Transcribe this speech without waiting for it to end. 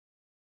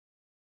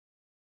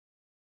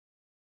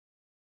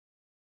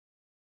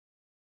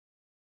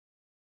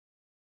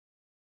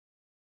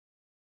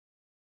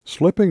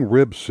Slipping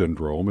rib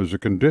syndrome is a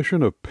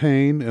condition of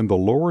pain in the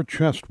lower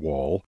chest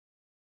wall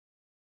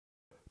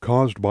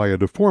caused by a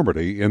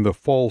deformity in the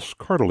false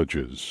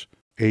cartilages,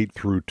 8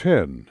 through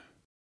 10.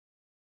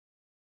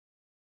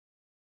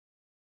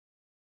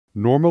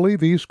 Normally,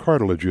 these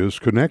cartilages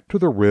connect to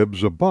the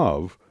ribs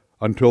above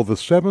until the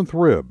seventh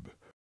rib,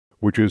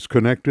 which is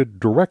connected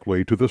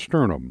directly to the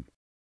sternum.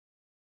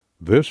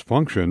 This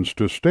functions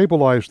to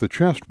stabilize the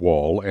chest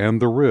wall and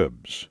the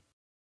ribs.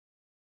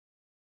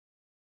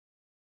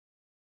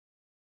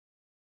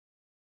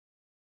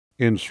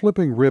 In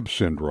slipping rib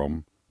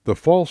syndrome, the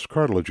false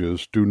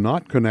cartilages do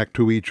not connect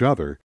to each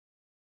other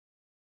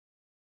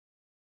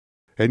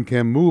and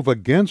can move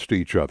against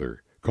each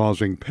other,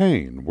 causing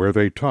pain where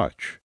they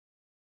touch.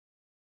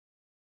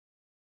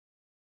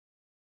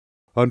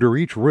 Under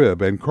each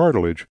rib and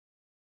cartilage,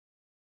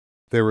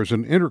 there is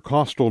an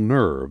intercostal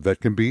nerve that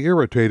can be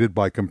irritated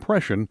by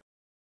compression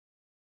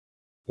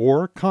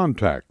or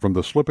contact from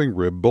the slipping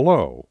rib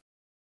below.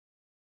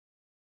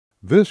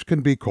 This can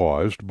be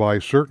caused by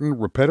certain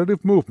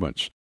repetitive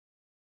movements,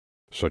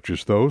 such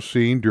as those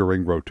seen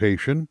during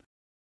rotation,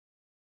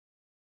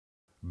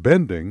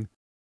 bending,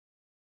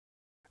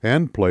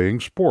 and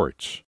playing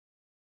sports.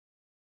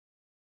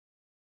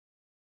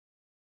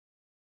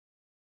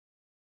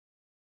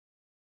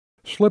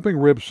 Slipping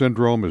rib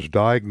syndrome is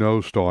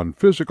diagnosed on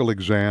physical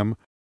exam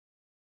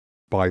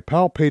by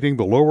palpating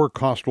the lower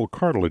costal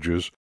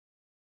cartilages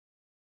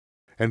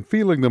and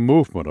feeling the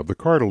movement of the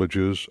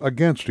cartilages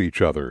against each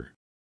other.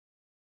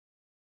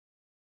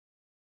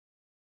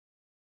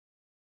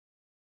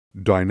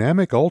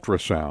 Dynamic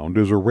ultrasound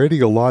is a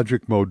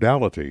radiologic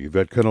modality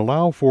that can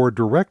allow for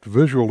direct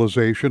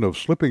visualization of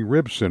slipping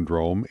rib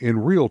syndrome in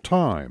real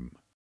time.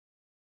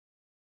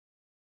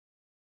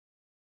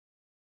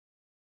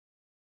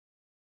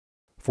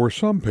 For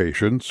some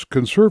patients,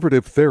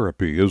 conservative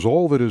therapy is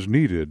all that is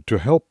needed to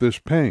help this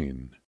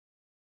pain.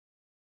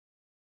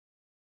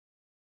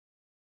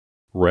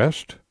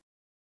 Rest,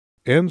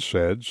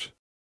 NSAIDs,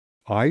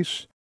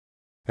 ice,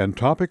 and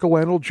topical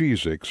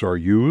analgesics are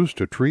used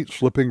to treat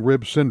slipping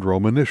rib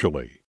syndrome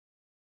initially.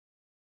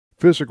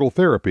 Physical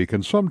therapy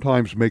can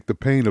sometimes make the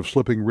pain of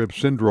slipping rib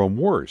syndrome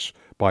worse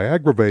by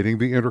aggravating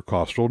the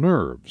intercostal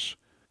nerves.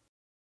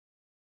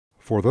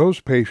 For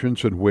those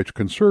patients in which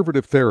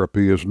conservative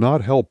therapy is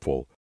not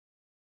helpful,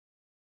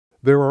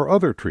 there are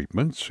other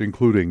treatments,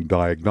 including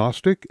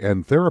diagnostic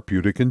and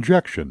therapeutic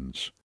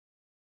injections.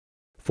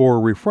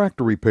 For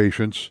refractory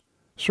patients,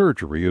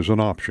 surgery is an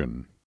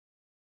option.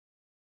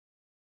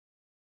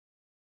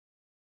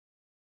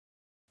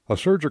 A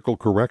surgical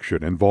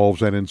correction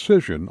involves an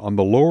incision on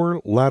the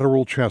lower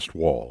lateral chest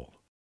wall.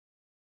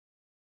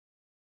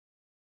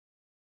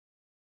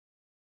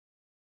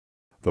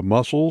 The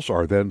muscles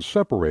are then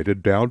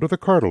separated down to the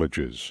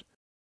cartilages.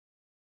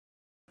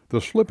 The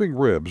slipping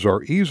ribs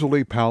are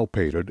easily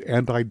palpated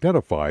and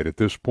identified at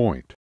this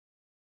point.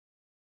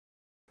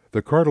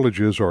 The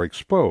cartilages are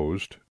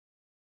exposed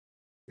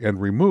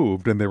and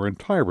removed in their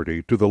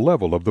entirety to the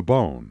level of the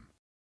bone.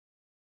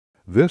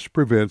 This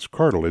prevents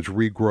cartilage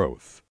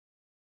regrowth.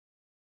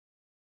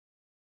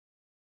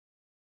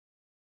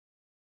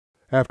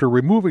 After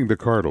removing the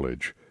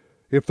cartilage,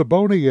 if the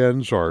bony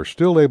ends are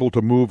still able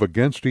to move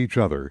against each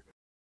other,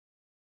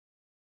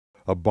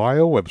 a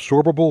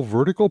bioabsorbable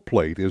vertical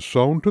plate is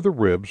sewn to the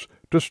ribs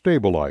to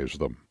stabilize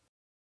them.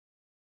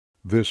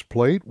 This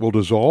plate will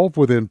dissolve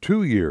within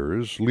 2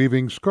 years,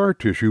 leaving scar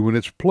tissue in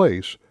its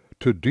place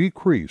to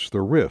decrease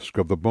the risk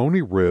of the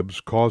bony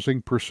ribs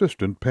causing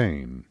persistent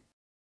pain.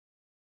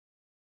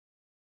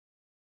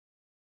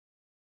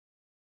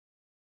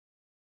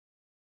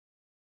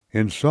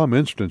 In some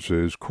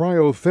instances,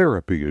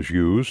 cryotherapy is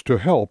used to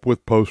help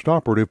with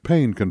postoperative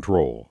pain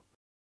control.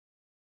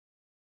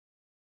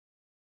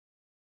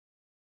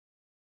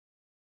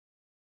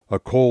 A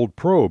cold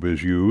probe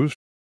is used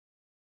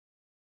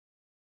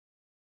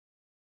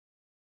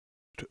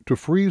to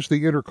freeze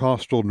the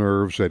intercostal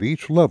nerves at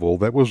each level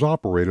that was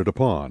operated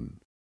upon.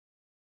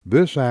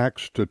 This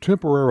acts to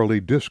temporarily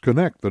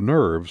disconnect the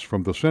nerves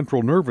from the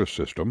central nervous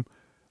system,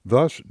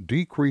 thus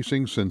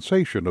decreasing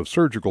sensation of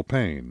surgical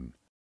pain.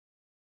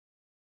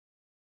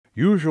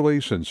 Usually,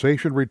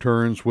 sensation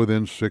returns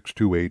within 6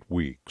 to 8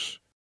 weeks.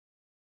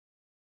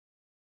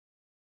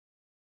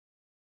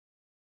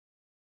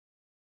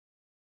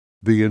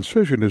 The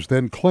incision is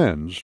then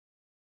cleansed,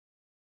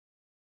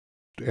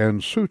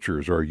 and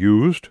sutures are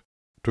used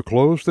to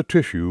close the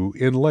tissue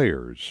in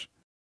layers.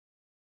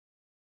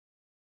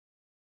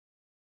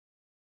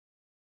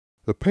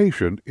 The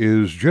patient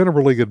is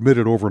generally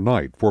admitted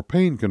overnight for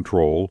pain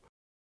control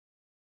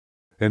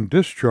and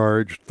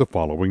discharged the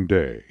following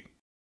day.